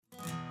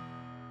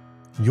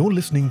You're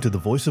listening to The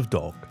Voice of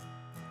Dog.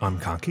 I'm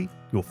Kaki,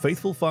 your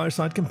faithful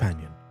fireside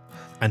companion,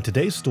 and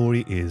today's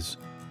story is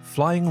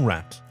Flying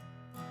Rat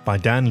by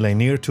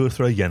Leinir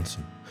Turthra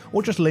Jensen,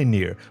 or just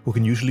Leinir, who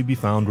can usually be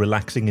found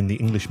relaxing in the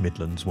English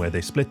Midlands, where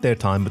they split their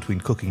time between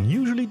cooking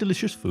usually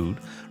delicious food,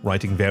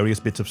 writing various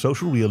bits of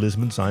social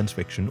realism and science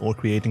fiction, or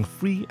creating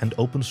free and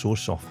open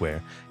source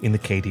software in the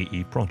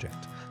KDE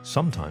project.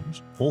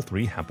 Sometimes all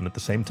three happen at the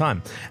same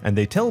time, and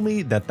they tell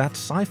me that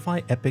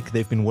sci-fi epic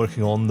they've been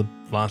working on the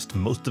last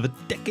most of a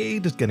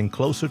decade is getting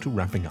closer to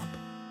wrapping up.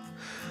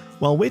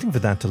 While waiting for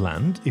that to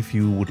land, if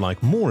you would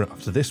like more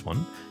after this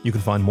one, you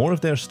can find more of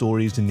their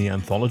stories in the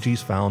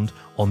anthologies found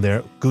on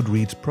their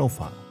Goodreads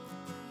profile.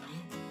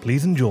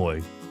 Please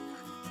enjoy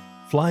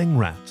Flying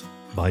Rat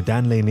by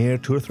Leinir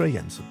Turthra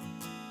Jensen.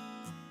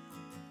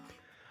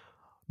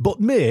 "But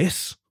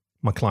miss,"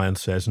 my client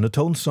says in a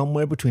tone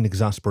somewhere between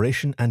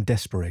exasperation and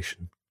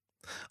desperation.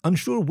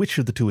 Unsure which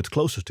of the two it's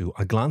closer to,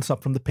 I glance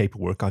up from the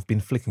paperwork I've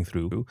been flicking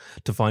through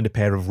to find a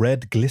pair of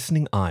red,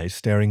 glistening eyes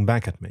staring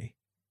back at me.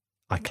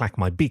 I clack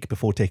my beak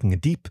before taking a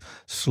deep,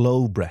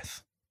 slow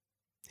breath.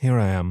 Here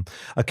I am,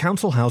 a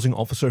council housing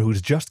officer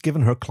who's just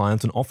given her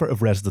client an offer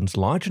of residence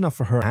large enough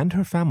for her and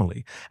her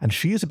family, and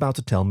she is about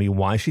to tell me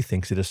why she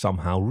thinks it is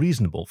somehow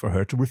reasonable for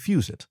her to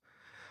refuse it.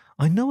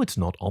 I know it's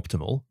not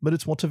optimal, but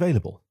it's what's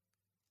available.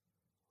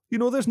 "You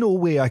know, there's no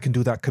way I can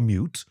do that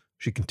commute,"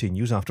 she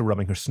continues after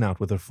rubbing her snout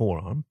with her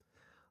forearm.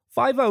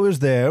 5 hours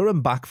there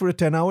and back for a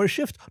 10-hour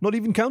shift, not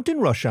even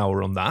counting rush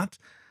hour on that.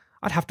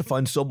 I'd have to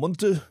find someone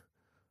to...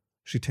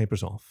 She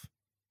tapers off.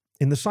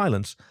 In the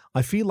silence,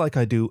 I feel like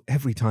I do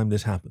every time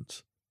this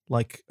happens.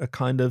 Like a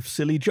kind of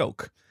silly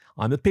joke.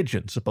 I'm a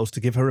pigeon supposed to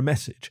give her a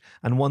message,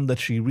 and one that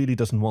she really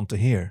doesn't want to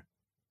hear.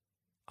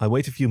 I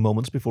wait a few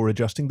moments before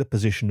adjusting the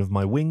position of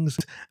my wings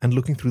and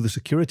looking through the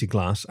security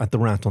glass at the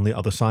rat on the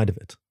other side of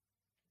it.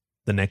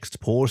 The next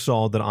poor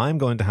sod that I'm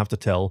going to have to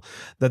tell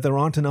that there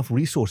aren't enough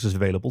resources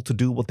available to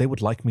do what they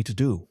would like me to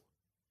do.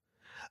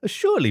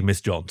 "Surely,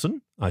 Miss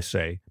Johnson," I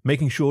say,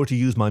 making sure to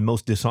use my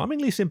most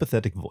disarmingly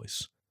sympathetic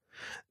voice.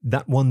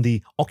 That one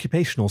the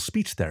occupational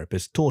speech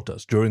therapist taught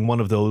us during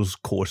one of those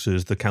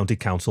courses the county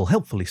council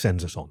helpfully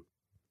sends us on.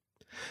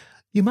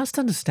 "You must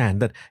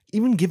understand that,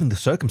 even given the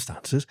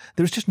circumstances,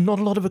 there is just not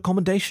a lot of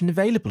accommodation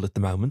available at the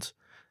moment.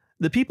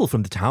 The people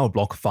from the tower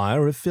block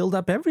fire have filled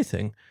up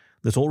everything.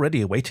 There's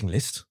already a waiting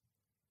list.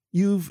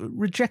 You've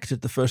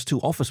rejected the first 2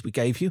 offers we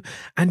gave you,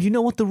 and you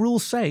know what the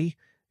rules say.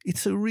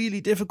 It's a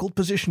really difficult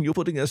position you're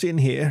putting us in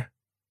here."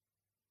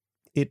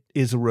 It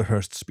is a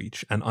rehearsed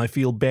speech, and I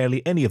feel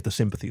barely any of the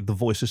sympathy the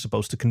voice is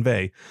supposed to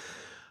convey.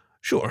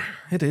 Sure,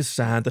 it is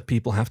sad that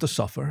people have to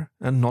suffer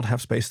and not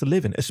have space to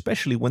live in,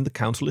 especially when the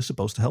council is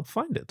supposed to help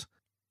find it.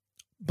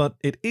 But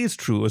it is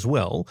true as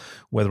well,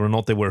 whether or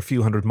not they were a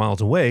few hundred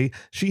miles away,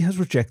 she has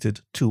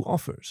rejected 2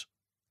 offers.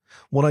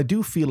 What I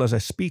do feel as I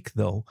speak,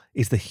 though,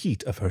 is the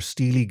heat of her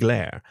steely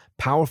glare,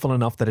 powerful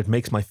enough that it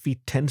makes my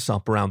feet tense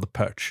up around the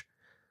perch.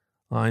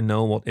 I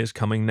know what is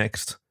coming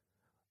next.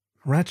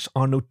 Rats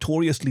are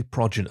notoriously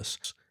progynous.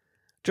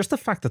 Just the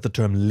fact that the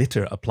term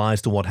litter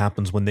applies to what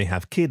happens when they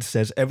have kids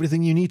says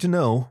everything you need to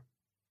know.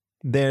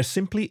 There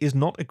simply is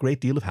not a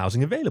great deal of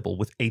housing available,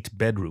 with 8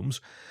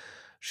 bedrooms.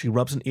 She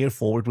rubs an ear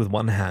forward with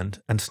one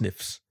hand and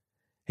sniffs.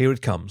 Here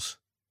it comes.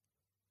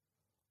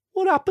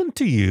 "What happened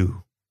to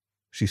you?"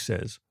 she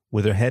says,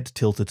 with her head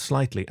tilted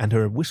slightly and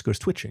her whiskers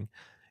twitching,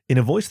 in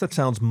a voice that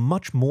sounds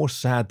much more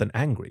sad than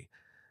angry,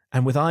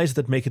 and with eyes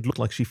that make it look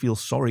like she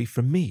feels sorry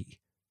for me.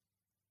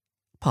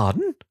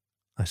 "Pardon?"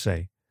 I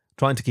say,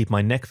 trying to keep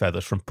my neck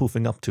feathers from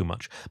poofing up too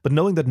much, but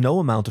knowing that no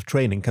amount of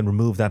training can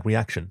remove that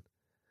reaction.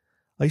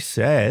 "I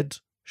said,"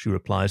 she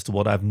replies to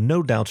what I have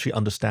no doubt she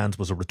understands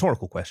was a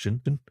rhetorical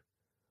question,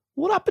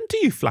 "what happened to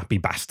you, flappy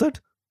bastard?"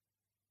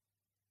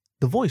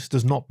 The voice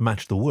does not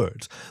match the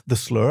words, the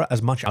slur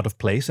as much out of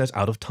place as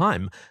out of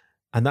time,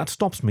 and that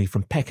stops me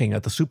from pecking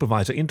at the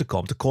supervisor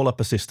intercom to call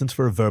up assistance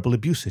for a verbal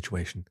abuse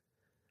situation.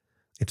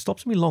 It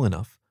stops me long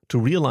enough to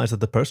realize that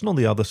the person on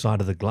the other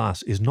side of the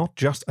glass is not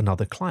just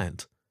another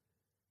client.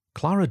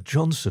 Clara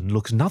Johnson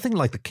looks nothing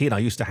like the kid I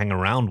used to hang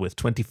around with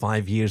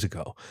 25 years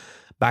ago,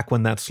 back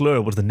when that slur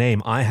was the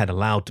name I had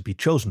allowed to be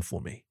chosen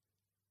for me.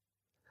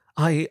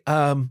 I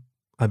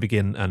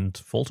begin and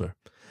falter.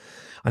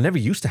 I never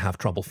used to have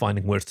trouble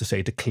finding words to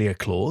say to clear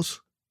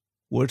claws.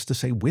 Words to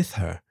say with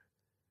her.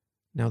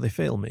 Now they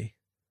fail me.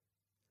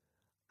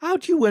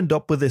 "How'd you end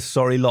up with this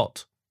sorry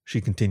lot?" she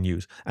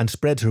continues, and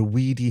spreads her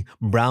weedy,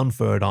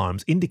 brown-furred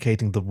arms,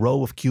 indicating the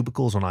row of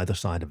cubicles on either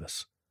side of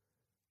us.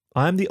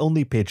 I am the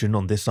only pigeon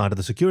on this side of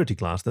the security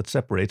glass that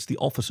separates the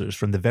officers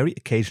from the very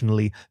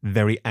occasionally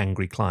very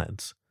angry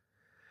clients.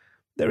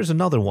 There is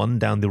another one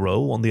down the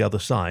row on the other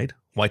side,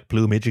 white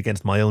plumage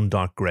against my own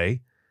dark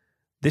grey.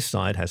 This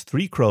side has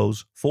 3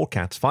 crows, 4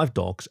 cats, 5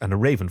 dogs, and a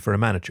raven for a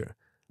manager,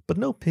 but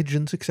no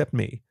pigeons except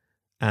me,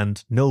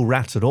 and no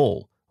rats at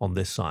all on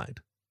this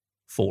side.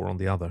 4 on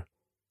the other.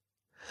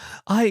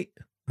 I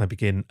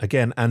begin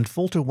again and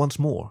falter once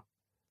more.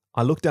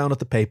 I look down at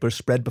the papers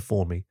spread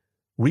before me,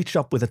 reach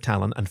up with a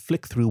talon and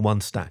flick through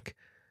one stack.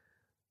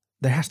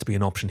 There has to be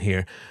an option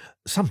here.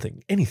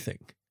 Something, anything.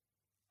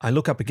 I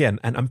look up again,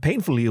 and I'm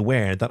painfully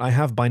aware that I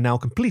have by now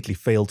completely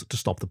failed to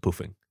stop the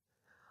poofing.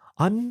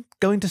 I'm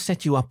going to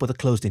set you up with a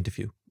closed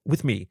interview.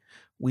 With me.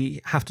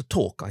 We have to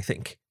talk, I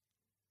think.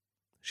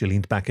 She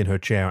leans back in her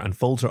chair and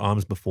folds her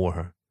arms before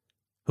her.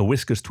 Her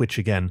whiskers twitch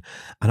again,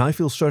 and I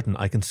feel certain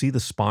I can see the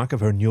spark of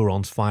her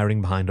neurons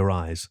firing behind her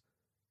eyes.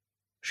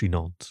 She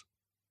nods.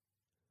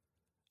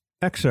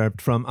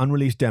 Excerpt from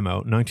unreleased demo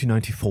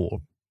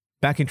 1994.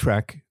 Backing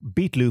track,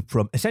 beat loop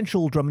from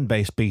Essential Drum and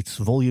Bass Beats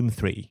Volume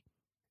 3.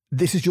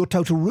 This is your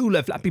total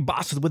ruler, flappy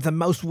bastard with the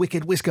most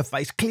wicked whisker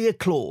face, clear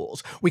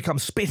claws. We come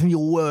spitting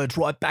your words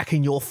right back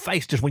in your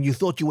face. Just when you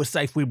thought you were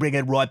safe, we bring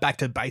it right back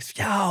to base.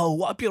 Yo,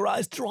 wipe your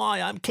eyes dry,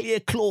 I'm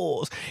clear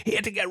claws, here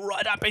to get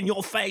right up in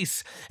your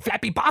face.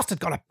 Flappy bastard,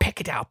 gotta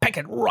peck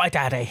it right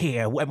out of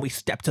here. When we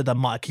step to the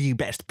mic, you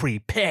best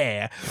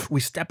prepare. We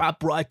step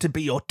up right to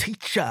be your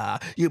teacher.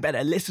 You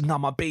better listen,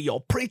 I'ma be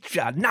your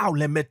preacher. No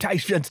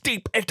limitations,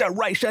 deep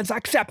iterations,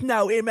 accept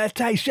no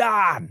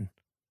imitation.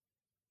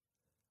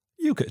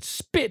 You could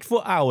spit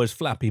for hours,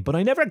 Flappy, but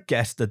I never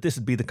guessed that this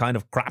would be the kind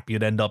of crap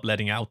you'd end up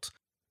letting out.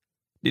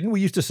 Didn't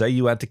we used to say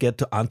you had to get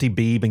to Auntie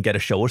Beeb and get a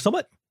show or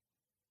something?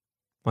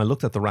 I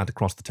looked at the rat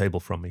across the table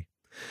from me.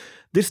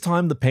 This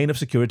time the pane of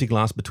security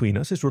glass between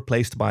us is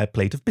replaced by a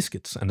plate of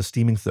biscuits and a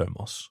steaming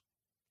thermos.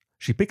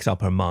 She picks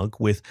up her mug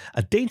with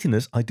a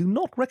daintiness I do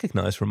not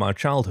recognize from our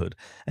childhood,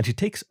 and she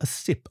takes a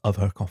sip of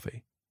her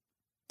coffee.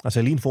 As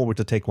I lean forward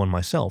to take one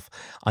myself,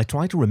 I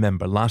try to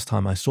remember last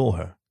time I saw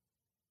her.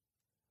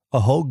 A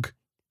hug,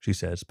 she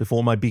says,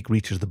 before my beak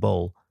reaches the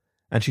bowl,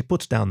 and she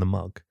puts down the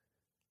mug.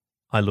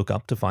 I look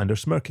up to find her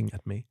smirking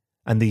at me,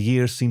 and the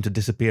years seem to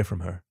disappear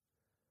from her.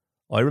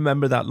 I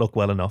remember that look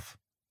well enough.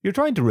 You're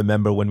trying to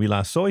remember when we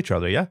last saw each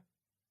other, yeah?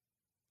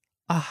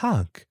 A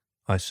hug,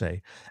 I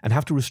say, and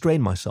have to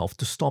restrain myself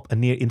to stop a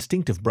near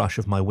instinctive brush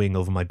of my wing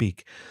over my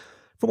beak.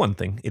 For one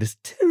thing, it is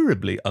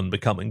terribly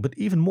unbecoming, but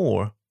even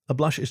more, a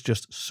blush is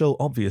just so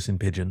obvious in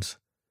pigeons.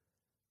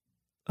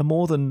 A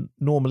more than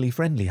normally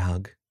friendly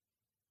hug.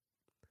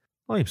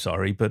 I'm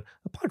sorry, but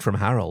apart from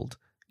Harold,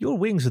 your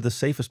wings are the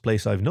safest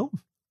place I've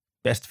known.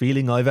 Best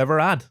feeling I've ever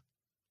had.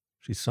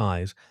 She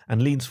sighs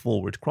and leans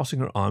forward, crossing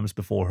her arms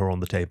before her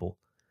on the table.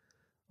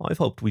 I've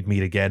hoped we'd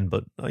meet again,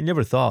 but I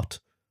never thought.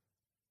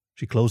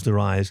 She closed her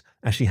eyes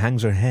as she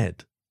hangs her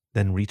head,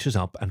 then reaches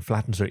up and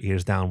flattens her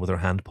ears down with her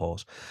hand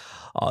paws.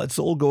 It's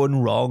all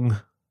going wrong.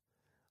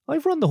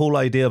 I've run the whole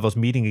idea of us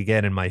meeting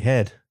again in my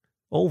head,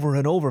 over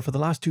and over for the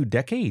last 2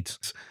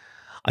 decades.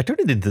 I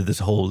turned it into this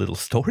whole little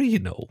story, you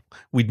know.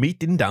 We'd meet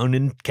down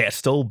in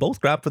Kesto,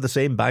 both grab for the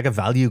same bag of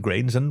value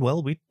grains, and,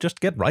 well, we'd just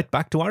get right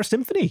back to our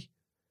symphony.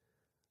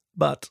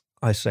 But,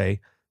 I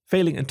say,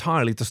 failing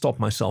entirely to stop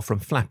myself from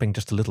flapping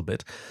just a little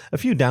bit, a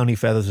few downy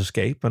feathers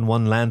escape, and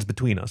one lands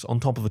between us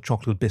on top of a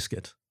chocolate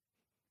biscuit.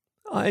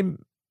 I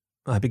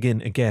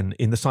begin again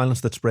in the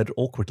silence that spread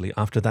awkwardly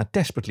after that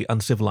desperately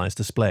uncivilized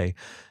display,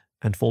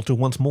 and falter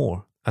once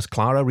more as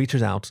Clara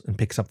reaches out and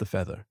picks up the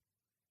feather.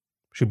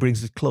 She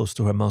brings it close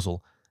to her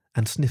muzzle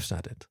and sniffs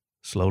at it,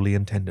 slowly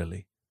and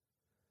tenderly.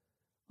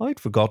 I'd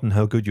forgotten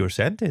how good your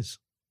scent is,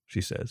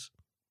 she says.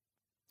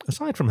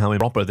 Aside from how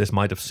improper this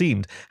might have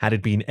seemed, had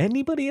it been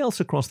anybody else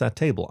across that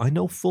table, I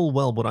know full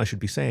well what I should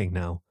be saying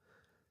now.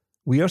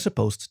 We are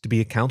supposed to be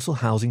a council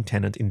housing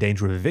tenant in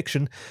danger of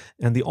eviction,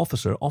 and the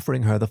officer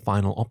offering her the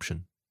final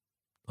option.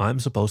 I'm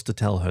supposed to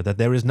tell her that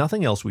there is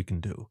nothing else we can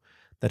do,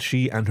 that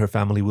she and her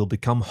family will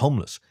become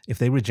homeless if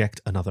they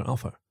reject another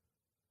offer.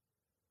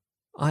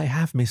 I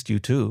have missed you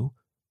too,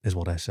 is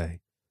what I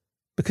say.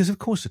 Because of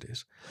course it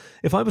is.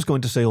 If I was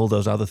going to say all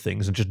those other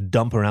things and just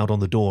dump her out on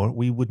the door,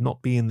 we would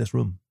not be in this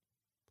room.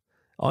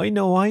 I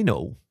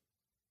know,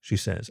 she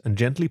says, and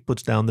gently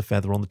puts down the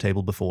feather on the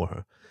table before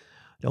her.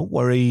 Don't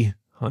worry,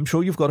 I'm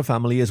sure you've got a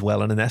family as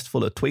well and a nest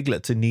full of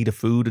twiglets in need of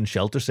food and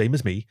shelter, same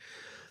as me.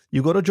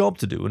 You've got a job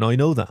to do, and I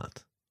know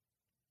that.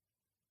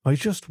 I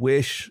just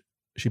wish,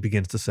 she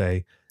begins to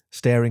say,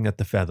 staring at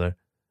the feather,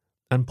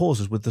 and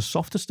pauses with the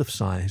softest of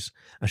sighs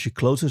as she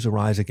closes her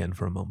eyes again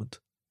for a moment.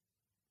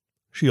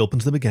 She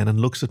opens them again and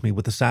looks at me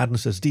with a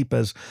sadness as deep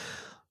as,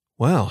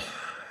 well,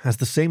 as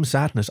the same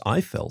sadness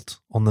I felt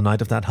on the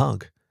night of that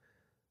hug.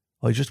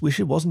 I just wish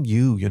it wasn't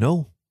you, you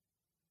know?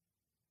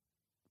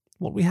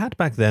 What we had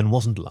back then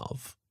wasn't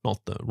love,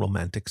 not the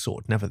romantic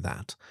sort, never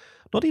that.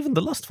 Not even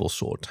the lustful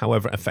sort,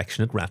 however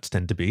affectionate rats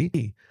tend to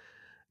be.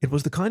 It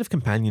was the kind of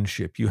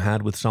companionship you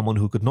had with someone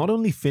who could not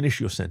only finish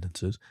your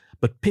sentences,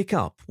 but pick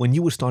up when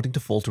you were starting to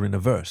falter in a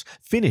verse,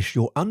 finish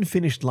your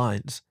unfinished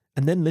lines,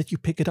 and then let you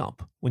pick it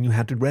up when you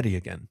had it ready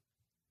again.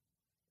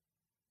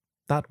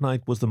 That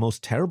night was the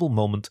most terrible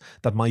moment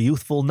that my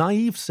youthful,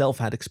 naive self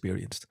had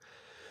experienced.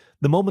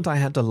 The moment I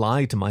had to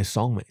lie to my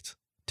songmate,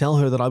 tell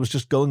her that I was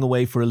just going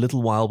away for a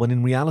little while when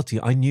in reality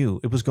I knew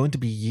it was going to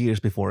be years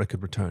before I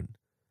could return.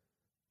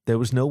 There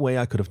was no way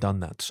I could have done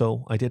that,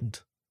 so I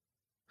didn't.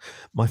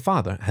 My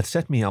father had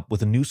set me up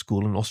with a new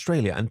school in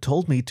Australia and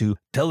told me to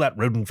tell that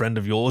rodent friend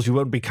of yours you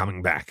won't be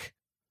coming back.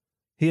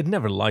 He had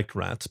never liked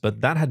rats, but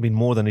that had been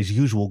more than his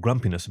usual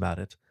grumpiness about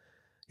it.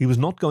 He was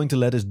not going to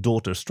let his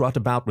daughter strut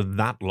about with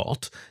that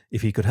lot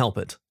if he could help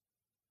it.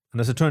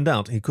 And as it turned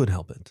out, he could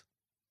help it.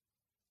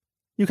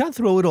 "You can't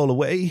throw it all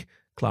away,"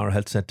 Clara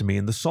had said to me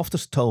in the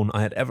softest tone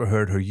I had ever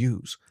heard her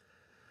use.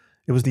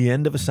 It was the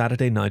end of a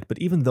Saturday night, but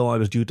even though I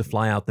was due to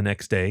fly out the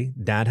next day,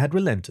 Dad had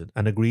relented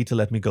and agreed to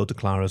let me go to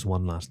Clara's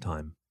one last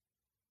time.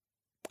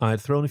 I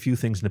had thrown a few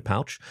things in a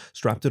pouch,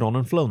 strapped it on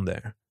and flown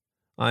there.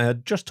 I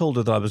had just told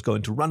her that I was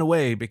going to run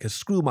away because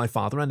screw my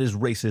father and his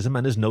racism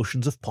and his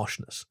notions of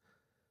poshness.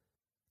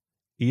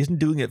 "He isn't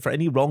doing it for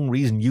any wrong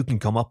reason you can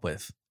come up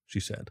with," she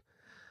said.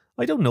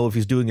 "I don't know if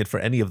he's doing it for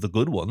any of the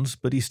good ones,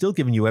 but he's still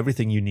giving you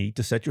everything you need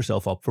to set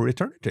yourself up for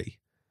eternity.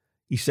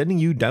 He's sending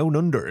you down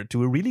under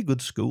to a really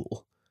good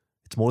school.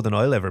 It's more than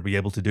I'll ever be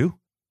able to do.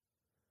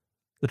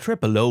 The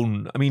trip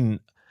alone,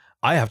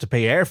 I have to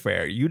pay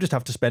airfare. You just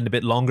have to spend a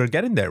bit longer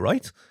getting there,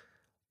 right?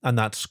 And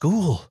that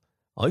school,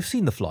 I've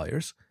seen the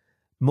flyers.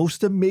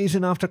 Most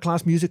amazing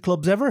after-class music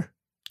clubs ever.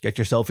 Get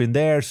yourself in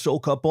there,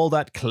 soak up all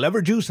that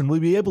clever juice, and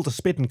we'll be able to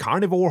spit in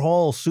Carnivore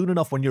Hall soon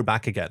enough when you're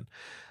back again.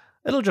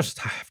 It'll just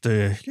have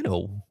to,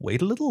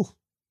 wait a little."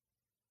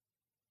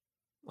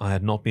 I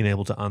had not been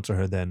able to answer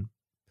her then.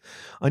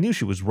 I knew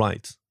she was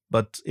right,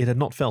 but it had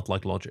not felt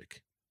like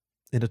logic.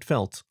 It had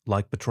felt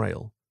like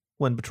betrayal,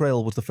 when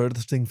betrayal was the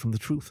furthest thing from the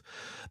truth.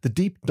 The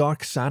deep,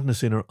 dark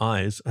sadness in her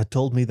eyes had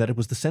told me that it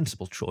was the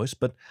sensible choice,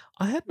 but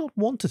I had not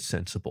wanted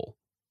sensible.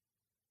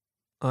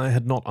 I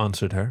had not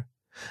answered her,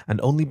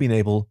 and only been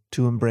able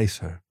to embrace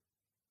her.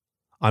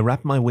 I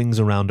wrapped my wings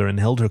around her and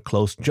held her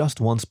close just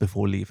once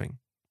before leaving.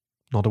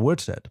 Not a word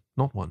said,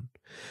 not one,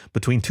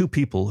 between two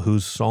people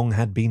whose song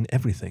had been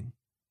everything.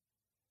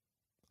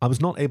 I was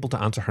not able to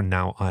answer her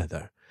now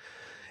either.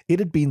 It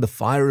had been the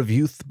fire of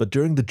youth, but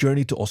during the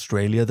journey to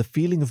Australia, the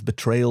feeling of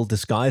betrayal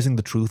disguising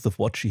the truth of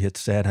what she had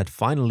said had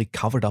finally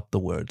covered up the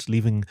words,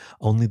 leaving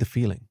only the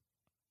feeling.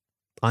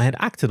 I had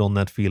acted on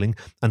that feeling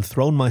and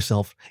thrown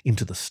myself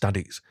into the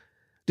studies,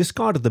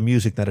 discarded the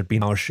music that had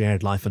been our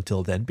shared life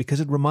until then because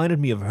it reminded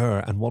me of her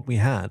and what we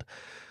had.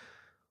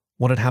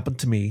 What had happened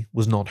to me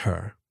was not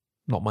her,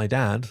 not my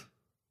dad.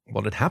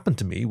 What had happened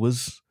to me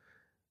was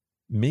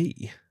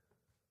me.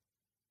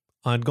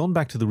 I had gone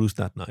back to the roost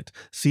that night,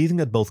 seething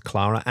at both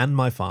Clara and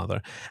my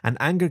father, and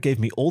anger gave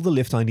me all the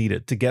lift I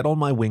needed to get on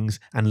my wings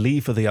and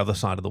leave for the other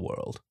side of the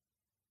world.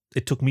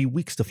 It took me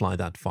weeks to fly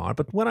that far,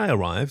 but when I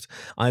arrived,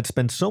 I had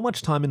spent so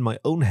much time in my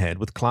own head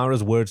with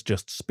Clara's words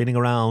just spinning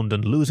around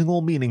and losing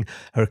all meaning,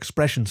 her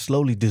expression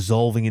slowly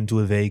dissolving into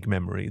a vague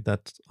memory,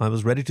 that I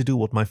was ready to do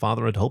what my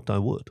father had hoped I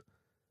would.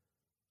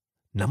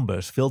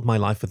 Numbers filled my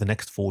life for the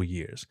next 4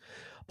 years.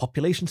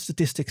 Population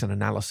statistics and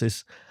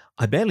analysis.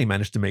 I barely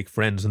managed to make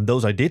friends, and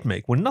those I did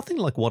make were nothing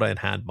like what I had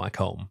had back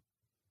home.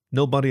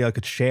 Nobody I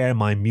could share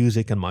my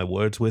music and my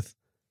words with.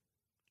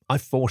 I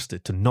forced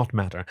it to not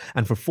matter,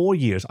 and for 4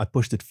 years I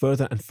pushed it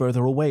further and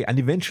further away, and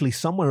eventually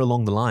somewhere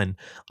along the line,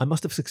 I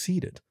must have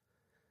succeeded.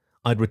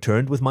 I'd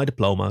returned with my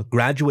diploma,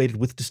 graduated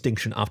with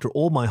distinction after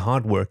all my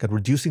hard work at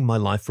reducing my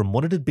life from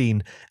what it had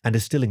been and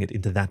distilling it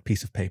into that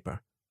piece of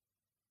paper.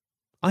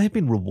 I had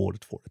been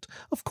rewarded for it.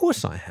 Of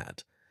course I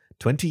had.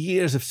 20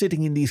 years of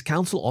sitting in these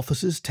council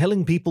offices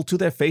telling people to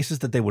their faces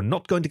that they were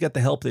not going to get the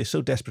help they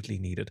so desperately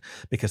needed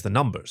because the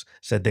numbers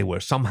said they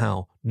were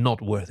somehow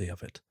not worthy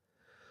of it.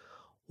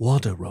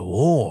 What a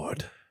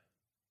reward!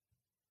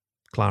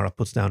 Clara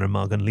puts down her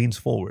mug and leans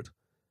forward.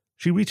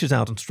 She reaches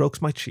out and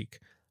strokes my cheek.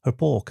 Her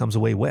paw comes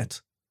away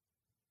wet.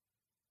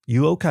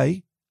 "You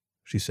okay?"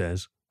 she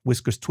says,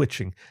 whiskers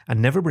twitching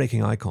and never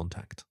breaking eye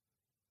contact.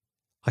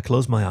 I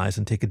close my eyes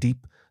and take a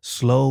deep,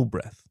 slow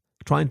breath,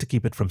 trying to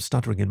keep it from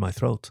stuttering in my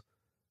throat.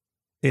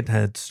 It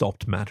had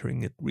stopped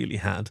mattering, it really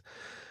had.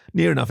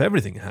 Near enough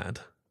everything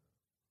had.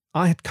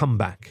 I had come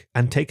back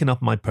and taken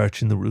up my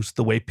perch in the roost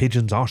the way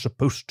pigeons are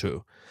supposed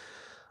to.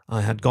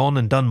 I had gone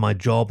and done my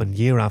job, and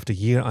year after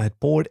year I had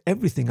poured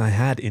everything I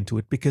had into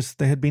it because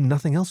there had been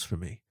nothing else for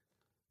me.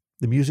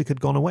 The music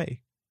had gone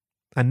away.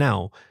 And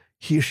now,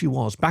 here she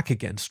was, back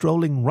again,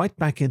 strolling right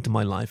back into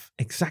my life,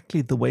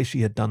 exactly the way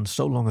she had done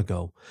so long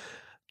ago.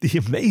 The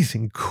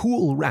amazing,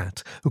 cool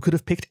rat who could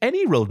have picked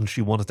any rodent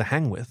she wanted to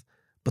hang with,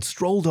 but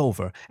strolled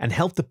over and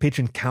helped the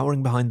pigeon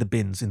cowering behind the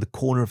bins in the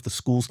corner of the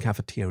school's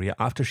cafeteria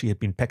after she had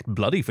been pecked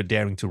bloody for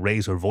daring to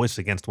raise her voice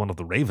against one of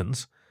the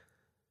ravens.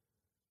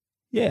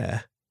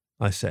 "Yeah,"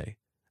 I say,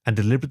 and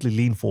deliberately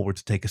lean forward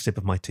to take a sip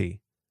of my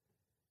tea.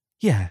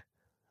 "Yeah,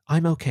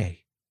 I'm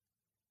okay."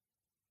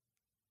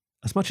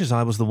 As much as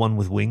I was the one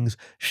with wings,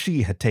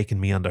 she had taken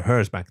me under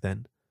hers back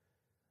then.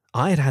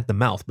 I had had the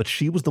mouth, but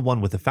she was the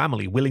one with the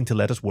family willing to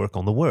let us work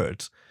on the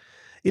words.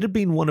 It had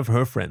been one of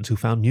her friends who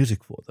found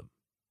music for them.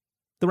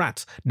 The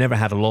rats never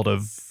had a lot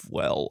of,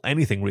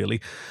 anything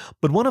really,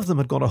 but one of them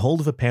had got a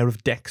hold of a pair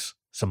of decks,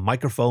 some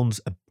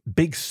microphones, a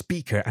big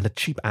speaker, and a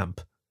cheap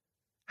amp.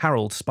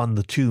 Harold spun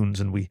the tunes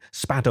and we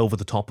spat over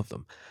the top of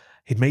them.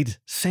 It made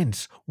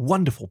sense,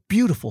 wonderful,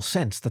 beautiful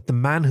sense, that the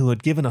man who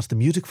had given us the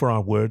music for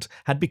our words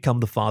had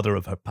become the father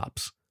of her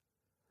pups.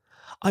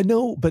 I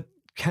know, but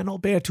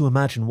cannot bear to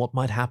imagine what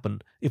might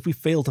happen if we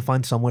failed to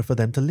find somewhere for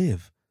them to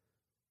live.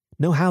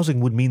 No housing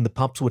would mean the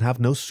pups would have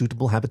no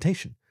suitable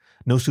habitation,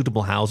 no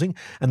suitable housing,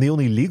 and the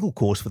only legal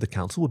course for the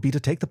council would be to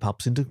take the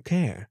pups into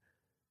care.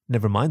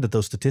 Never mind that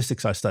those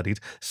statistics I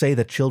studied say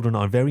that children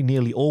are very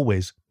nearly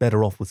always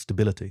better off with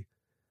stability,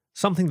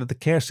 something that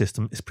the care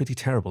system is pretty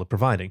terrible at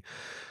providing.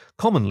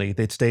 Commonly,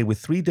 they'd stay with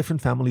 3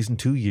 different families in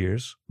 2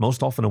 years,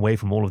 most often away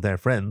from all of their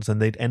friends, and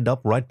they'd end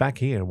up right back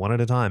here, one at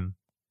a time,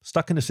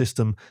 stuck in a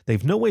system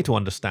they've no way to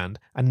understand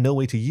and no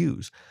way to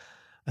use.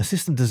 A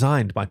system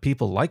designed by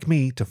people like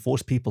me to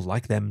force people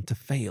like them to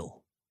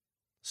fail.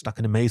 Stuck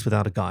in a maze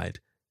without a guide.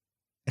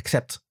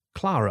 Except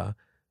Clara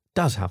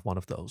does have one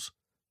of those.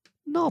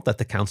 Not that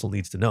the council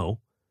needs to know.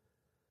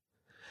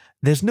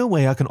 There's no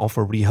way I can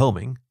offer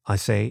rehoming, I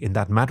say in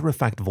that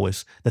matter-of-fact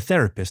voice the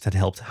therapist had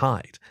helped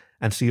hide,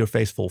 and see her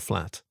face fall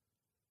flat.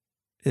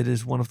 It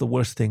is one of the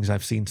worst things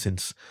I've seen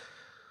since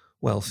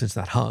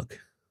that hug.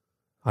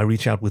 I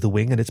reach out with a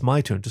wing and it's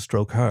my turn to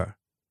stroke her.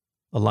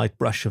 A light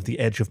brush of the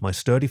edge of my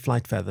sturdy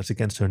flight feathers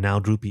against her now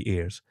droopy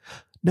ears.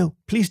 No,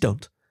 please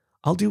don't.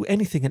 I'll do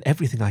anything and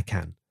everything I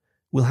can.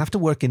 We'll have to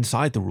work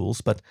inside the rules,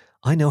 but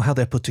I know how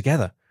they're put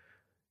together.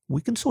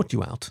 We can sort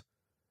you out.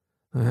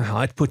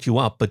 I'd put you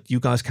up, but you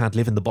guys can't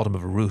live in the bottom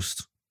of a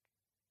roost.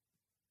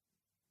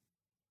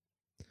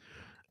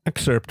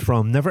 Excerpt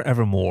from Never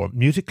Evermore,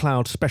 Music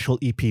Cloud Special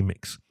EP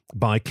Mix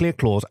by Clear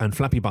Claws and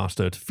Flappy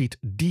Bastard feat.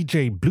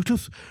 DJ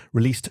Bluetooth,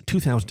 released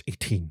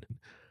 2018.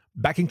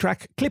 Backing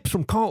track, clips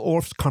from Carl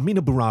Orff's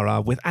Carmina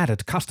Burrara with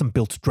added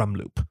custom-built drum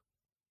loop.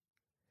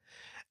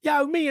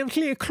 Yo, me and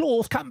Clear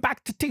Claws come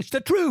back to teach the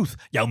truth.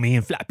 Yo, me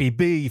and Flappy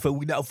B, for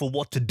we know for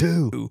what to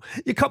do.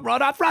 You come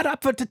right up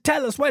for to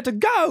tell us where to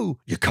go.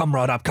 You come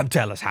right up, come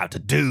tell us how to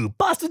do.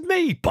 Bastard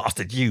me,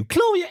 bastard you,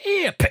 claw your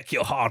ear, pick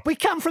your heart. We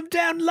come from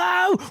down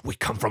low, we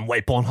come from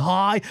way on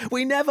high.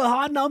 We never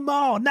hide no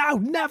more, no,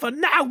 never,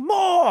 no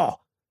more.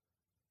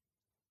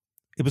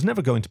 It was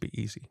never going to be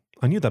easy.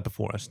 I knew that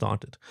before I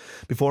started,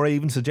 before I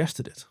even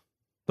suggested it.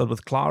 But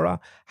with Clara,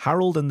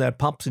 Harold and their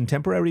pups in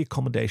temporary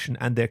accommodation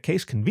and their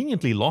case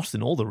conveniently lost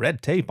in all the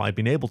red tape I'd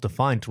been able to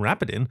find to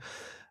wrap it in,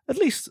 at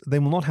least they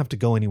will not have to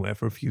go anywhere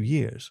for a few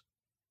years.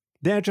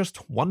 They're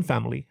just one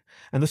family,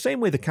 and the same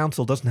way the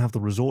council doesn't have the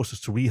resources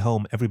to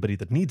rehome everybody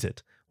that needs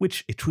it,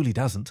 which it truly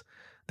doesn't,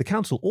 the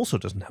council also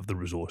doesn't have the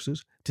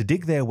resources to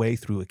dig their way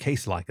through a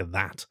case like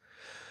that.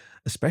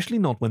 Especially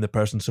not when the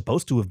person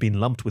supposed to have been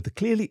lumped with the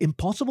clearly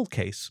impossible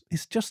case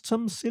is just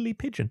some silly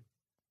pigeon.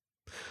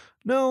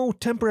 No,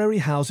 temporary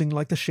housing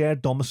like the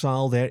shared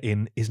domicile they're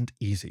in isn't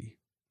easy.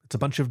 It's a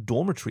bunch of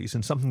dormitories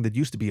in something that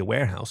used to be a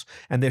warehouse,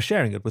 and they're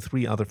sharing it with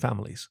 3 other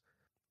families.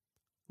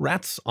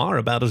 Rats are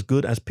about as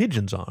good as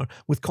pigeons are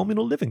with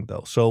communal living,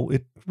 though, so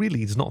it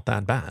really is not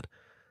that bad.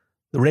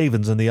 The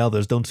ravens and the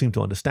others don't seem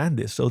to understand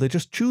this, so they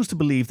just choose to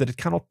believe that it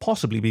cannot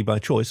possibly be by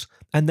choice,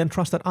 and then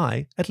trust that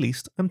I, at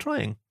least, am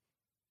trying.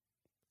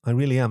 I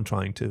really am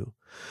trying too.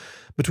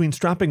 Between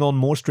strapping on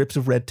more strips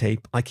of red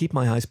tape, I keep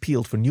my eyes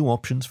peeled for new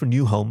options, for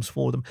new homes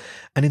for them,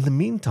 and in the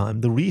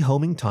meantime, the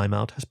rehoming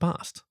timeout has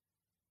passed.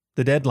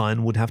 The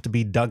deadline would have to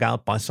be dug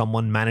out by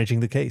someone managing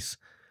the case.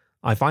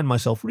 I find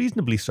myself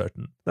reasonably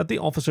certain that the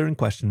officer in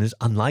question is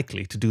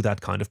unlikely to do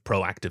that kind of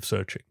proactive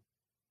searching.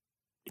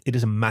 It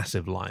is a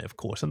massive lie, of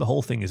course, and the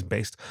whole thing is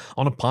based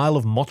on a pile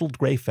of mottled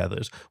grey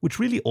feathers, which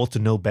really ought to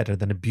know better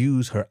than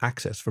abuse her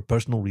access for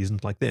personal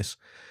reasons like this.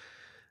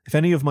 If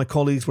any of my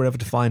colleagues were ever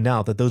to find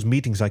out that those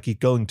meetings I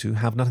keep going to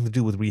have nothing to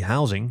do with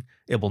rehousing,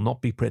 it will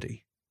not be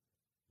pretty.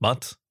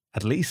 But,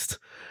 at least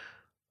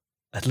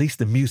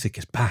the music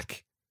is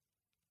back.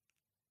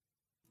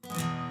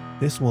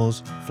 This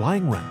was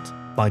Flying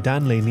Rat by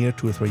Dan Leinir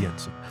Turthra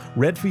Jensen,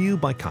 read for you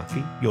by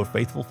Kaki, your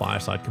faithful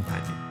fireside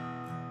companion.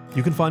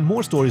 You can find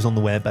more stories on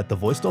the web at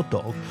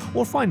thevoice.dog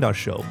or find our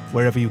show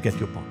wherever you get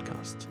your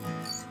podcasts.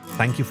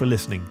 Thank you for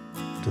listening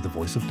to The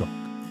Voice of Dog.